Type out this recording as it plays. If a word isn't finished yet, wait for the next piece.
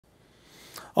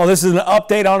Oh, this is an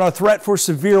update on our threat for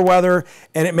severe weather,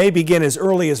 and it may begin as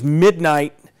early as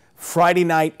midnight Friday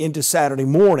night into Saturday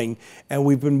morning. And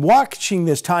we've been watching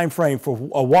this time frame for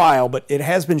a while, but it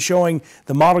has been showing,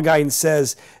 the model guidance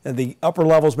says that the upper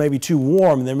levels may be too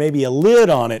warm and there may be a lid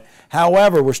on it.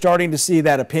 However, we're starting to see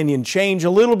that opinion change a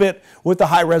little bit with the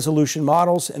high resolution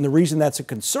models, and the reason that's a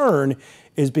concern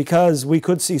is because we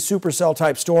could see supercell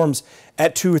type storms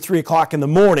at 2 or 3 o'clock in the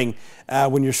morning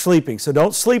when you're sleeping. So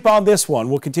don't sleep on this one.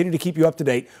 We'll continue to keep you up to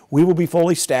date. We will be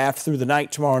fully staffed through the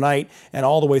night tomorrow night and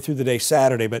all the way through the day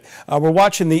Saturday. But we're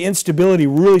watching the instability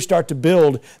really start to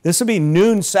build. This will be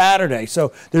noon Saturday.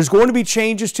 So there's going to be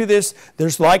changes to this.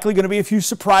 There's likely going to be a few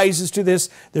surprises to this.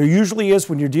 There usually is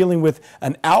when you're dealing with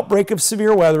an outbreak of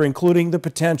severe weather, including the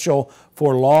potential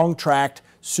for long-tracked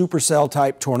supercell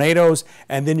type tornadoes,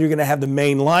 and then you're going to have the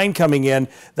main line coming in.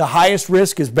 The highest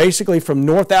risk is basically from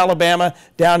North Alabama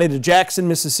down into Jackson,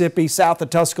 Mississippi, south of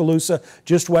Tuscaloosa,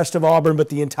 just west of Auburn, but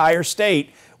the entire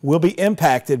state will be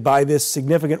impacted by this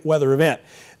significant weather event.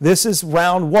 This is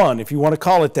round one, if you want to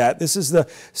call it that. This is the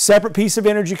separate piece of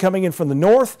energy coming in from the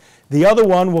north. The other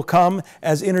one will come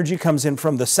as energy comes in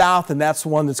from the south, and that's the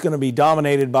one that's going to be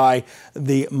dominated by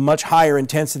the much higher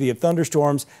intensity of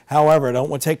thunderstorms. However, I don't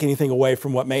want to take anything away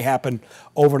from what may happen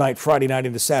overnight Friday night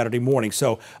into Saturday morning.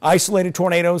 So isolated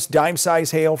tornadoes, dime-size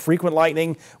hail, frequent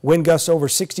lightning, wind gusts over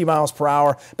 60 miles per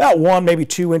hour, about 1, maybe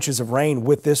 2 inches of rain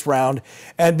with this round.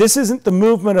 And this isn't the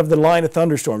movement of the line of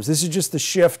thunderstorms. This is just the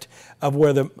shift of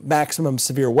where the maximum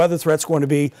severe weather threat's going to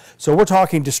be. So we're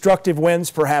talking destructive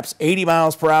winds, perhaps 80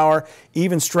 miles per hour,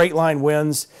 even straight line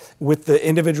winds with the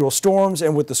individual storms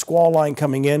and with the squall line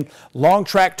coming in. Long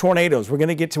track tornadoes, we're going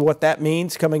to get to what that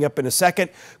means coming up in a second.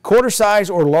 Quarter size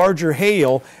or larger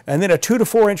hail, and then a 2 to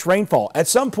 4 inch rainfall. At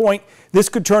some point, this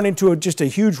could turn into just a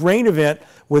huge rain event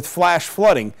with flash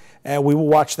flooding. And we will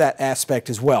watch that aspect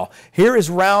as well. Here is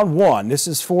round one. This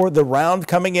is for the round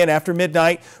coming in after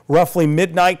midnight, roughly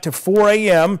midnight to 4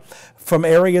 a.m. from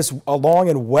areas along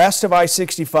and west of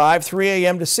I-65, 3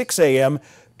 a.m. to 6 a.m.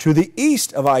 to the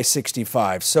east of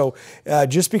I-65. So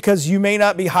just because you may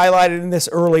not be highlighted in this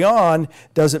early on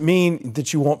doesn't mean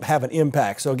that you won't have an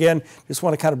impact. So again, just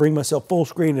want to kind of bring myself full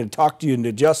screen and talk to you and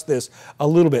adjust this a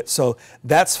little bit. So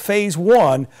that's phase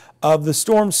one of the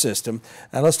storm system.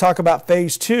 Now let's talk about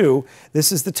phase two.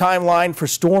 This is the timeline for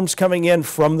storms coming in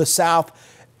from the south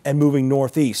and moving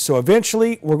northeast. So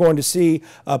eventually we're going to see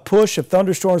a push of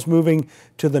thunderstorms moving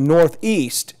to the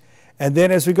northeast. And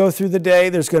then as we go through the day,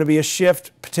 there's going to be a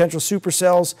shift, potential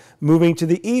supercells moving to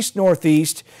the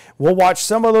east-northeast. We'll watch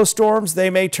some of those storms. They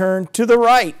may turn to the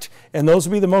right, and those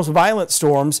will be the most violent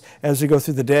storms as we go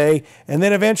through the day. And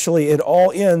then eventually it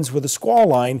all ends with a squall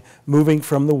line moving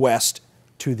from the west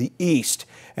to the east.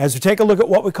 As we take a look at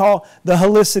what we call the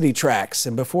helicity tracks,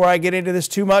 and before I get into this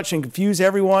too much and confuse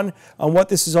everyone on what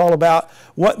this is all about,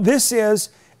 what this is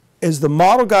the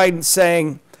model guidance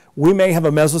saying we may have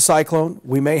a mesocyclone,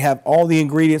 we may have all the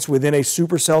ingredients within a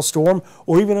supercell storm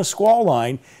or even a squall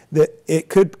line, that it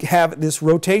could have this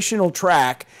rotational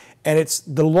track, and it's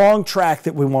the long track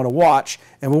that we want to watch.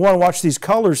 And we want to watch these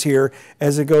colors here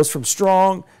as it goes from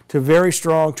strong to very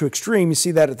strong to extreme. You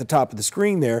see that at the top of the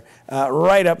screen there,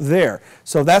 right up there.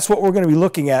 So that's what we're going to be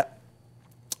looking at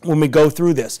when we go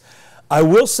through this. I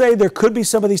will say there could be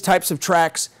some of these types of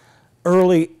tracks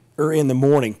early or in the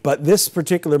morning, but this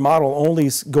particular model only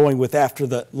is going with after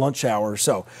the lunch hour or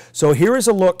so. So here is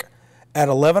a look at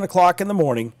 11 o'clock in the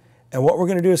morning, and what we're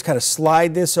going to do is kind of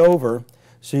slide this over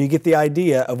so you get the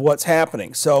idea of what's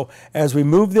happening. So as we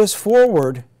move this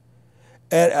forward,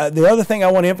 the other thing I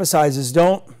want to emphasize is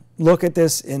don't look at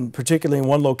this particularly in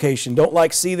one location.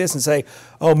 Don't see this and say,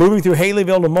 oh, moving through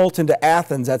Haleyville to Moulton to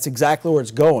Athens, that's exactly where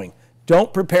it's going.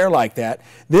 Don't prepare like that.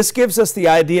 This gives us the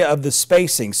idea of the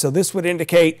spacing. So this would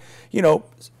indicate,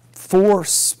 4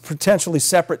 potentially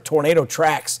separate tornado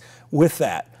tracks with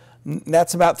that.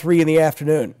 That's about 3 in the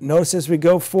afternoon. Notice as we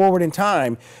go forward in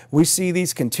time, we see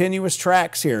these continuous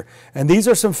tracks here. And these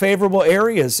are some favorable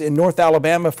areas in North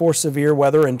Alabama for severe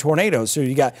weather and tornadoes. So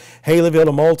you got Haleyville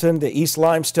to Moulton, the East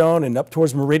Limestone, and up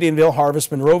towards Meridianville, Harvest,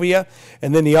 Monrovia.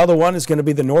 And then the other one is going to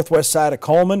be the northwest side of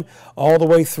Coleman, all the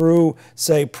way through,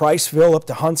 say, Priceville up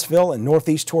to Huntsville and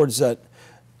northeast towards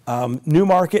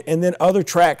Newmarket. And then other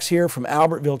tracks here from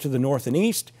Albertville to the north and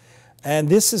east. And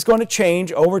this is going to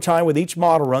change over time with each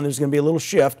model run. There's going to be a little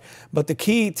shift. But the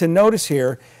key to notice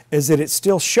here is that it's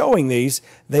still showing these.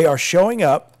 They are showing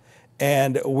up.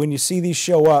 And when you see these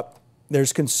show up,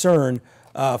 there's concern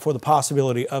for the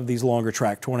possibility of these longer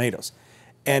track tornadoes.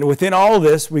 And within all of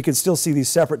this, we can still see these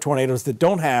separate tornadoes that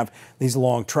don't have these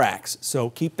long tracks. So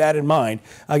keep that in mind.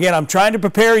 Again, I'm trying to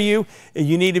prepare you.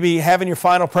 You need to be having your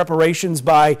final preparations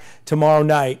by tomorrow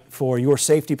night for your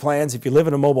safety plans. If you live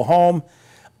in a mobile home,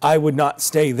 I would not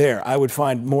stay there. I would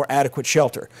find more adequate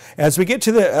shelter. As we get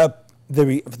to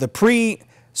the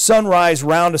pre-sunrise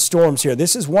round of storms here,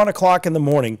 this is 1 o'clock in the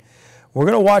morning. We're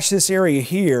going to watch this area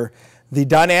here. The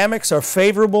dynamics are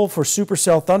favorable for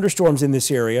supercell thunderstorms in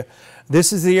this area.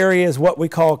 This is the area is what we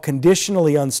call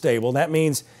conditionally unstable. That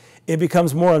means it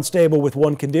becomes more unstable with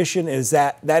one condition, is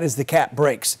that is the cap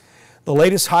breaks. The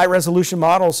latest high-resolution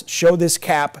models show this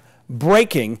cap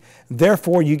breaking.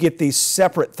 Therefore, you get these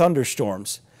separate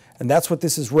thunderstorms. And that's what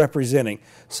this is representing.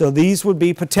 So these would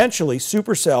be potentially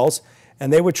supercells,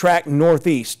 and they would track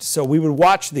northeast. So we would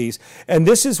watch these. And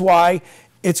this is why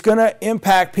it's going to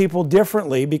impact people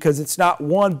differently, because it's not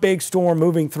one big storm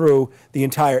moving through the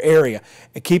entire area.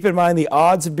 And keep in mind, the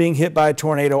odds of being hit by a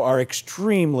tornado are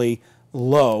extremely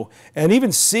low. And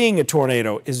even seeing a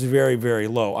tornado is very, very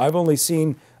low. I've only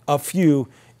seen a few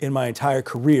in my entire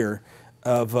career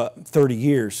of 30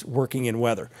 years working in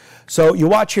weather. So you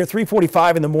watch here,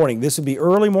 3:45 in the morning. This would be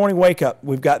early morning wake up.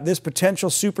 We've got this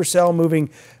potential supercell moving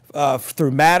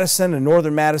through Madison and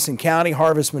northern Madison County,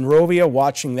 Harvest, Monrovia,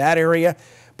 watching that area.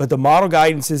 But the model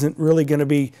guidance isn't really going to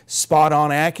be spot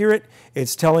on accurate.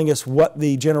 It's telling us what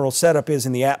the general setup is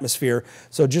in the atmosphere.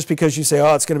 So just because you say,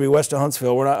 oh, it's going to be west of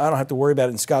Huntsville, I don't have to worry about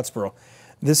it in Scottsboro.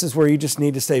 This is where you just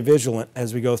need to stay vigilant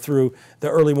as we go through the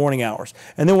early morning hours.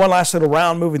 And then one last little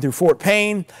round moving through Fort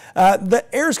Payne. The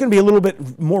air is going to be a little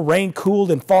bit more rain-cooled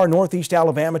in far northeast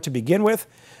Alabama to begin with.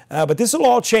 But this will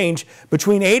all change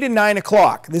between 8 and 9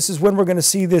 o'clock. This is when we're going to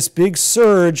see this big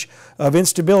surge of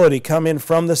instability come in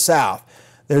from the south.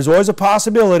 There's always a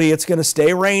possibility it's going to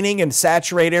stay raining and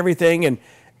saturate everything, and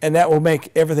that will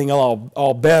make everything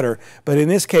all better. But in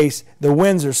this case, the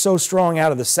winds are so strong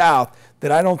out of the south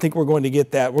that I don't think we're going to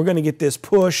get that. We're going to get this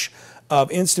push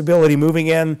of instability moving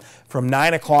in from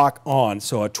 9 o'clock on.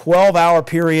 So a 12-hour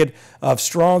period of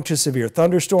strong to severe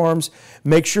thunderstorms.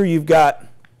 Make sure you've got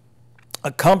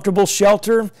a comfortable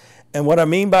shelter. And what I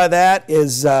mean by that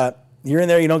is you're in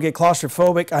there, you don't get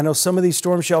claustrophobic. I know some of these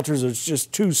storm shelters are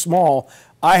just too small.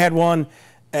 I had one,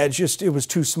 it was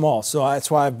too small. So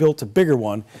that's why I've built a bigger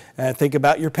one. And think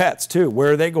about your pets too.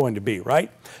 Where are they going to be,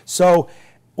 right? So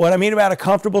what I mean about a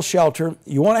comfortable shelter,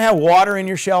 you want to have water in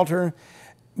your shelter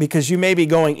because you may be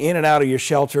going in and out of your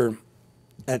shelter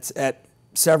at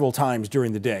several times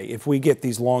during the day. If we get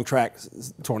these long track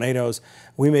tornadoes,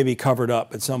 we may be covered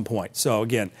up at some point. So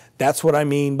again, that's what I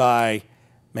mean by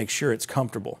make sure it's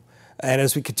comfortable. And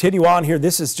as we continue on here,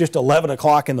 this is just 11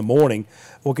 o'clock in the morning.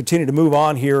 We'll continue to move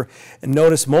on here and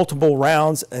notice multiple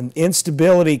rounds, and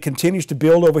instability continues to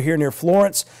build over here near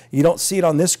Florence. You don't see it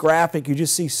on this graphic, you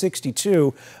just see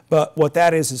 62, but what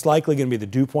that is likely going to be the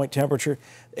dew point temperature.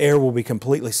 Air will be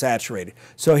completely saturated.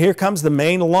 So here comes the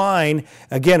main line.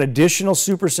 Again, additional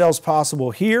supercells possible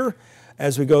here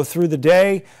as we go through the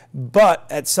day, but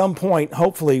at some point,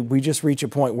 hopefully, we just reach a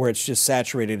point where it's just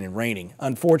saturated and raining.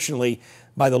 Unfortunately,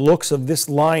 by the looks of this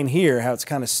line here, how it's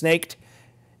kind of snaked,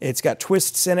 it's got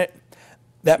twists in it,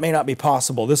 that may not be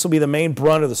possible. This will be the main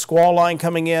brunt of the squall line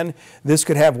coming in. This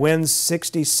could have winds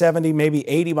 60, 70, maybe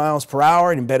 80 miles per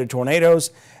hour and embedded tornadoes,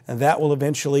 and that will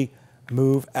eventually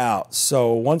move out.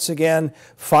 So once again,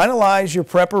 finalize your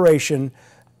preparation.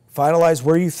 Finalize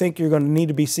where you think you're going to need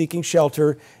to be seeking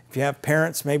shelter. If you have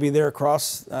parents, maybe they're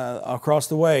across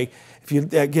the way. If you,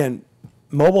 again,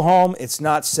 mobile home, it's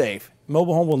not safe.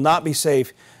 Mobile home will not be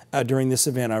safe during this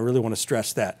event. I really want to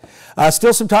stress that.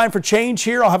 Still some time for change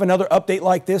here. I'll have another update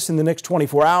like this in the next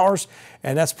 24 hours,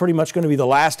 and that's pretty much going to be the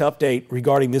last update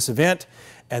regarding this event.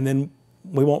 And then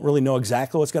we won't really know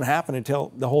exactly what's going to happen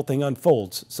until the whole thing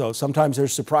unfolds. So sometimes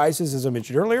there's surprises, as I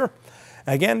mentioned earlier.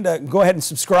 Again, go ahead and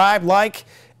subscribe, like,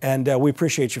 and we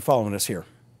appreciate you following us here.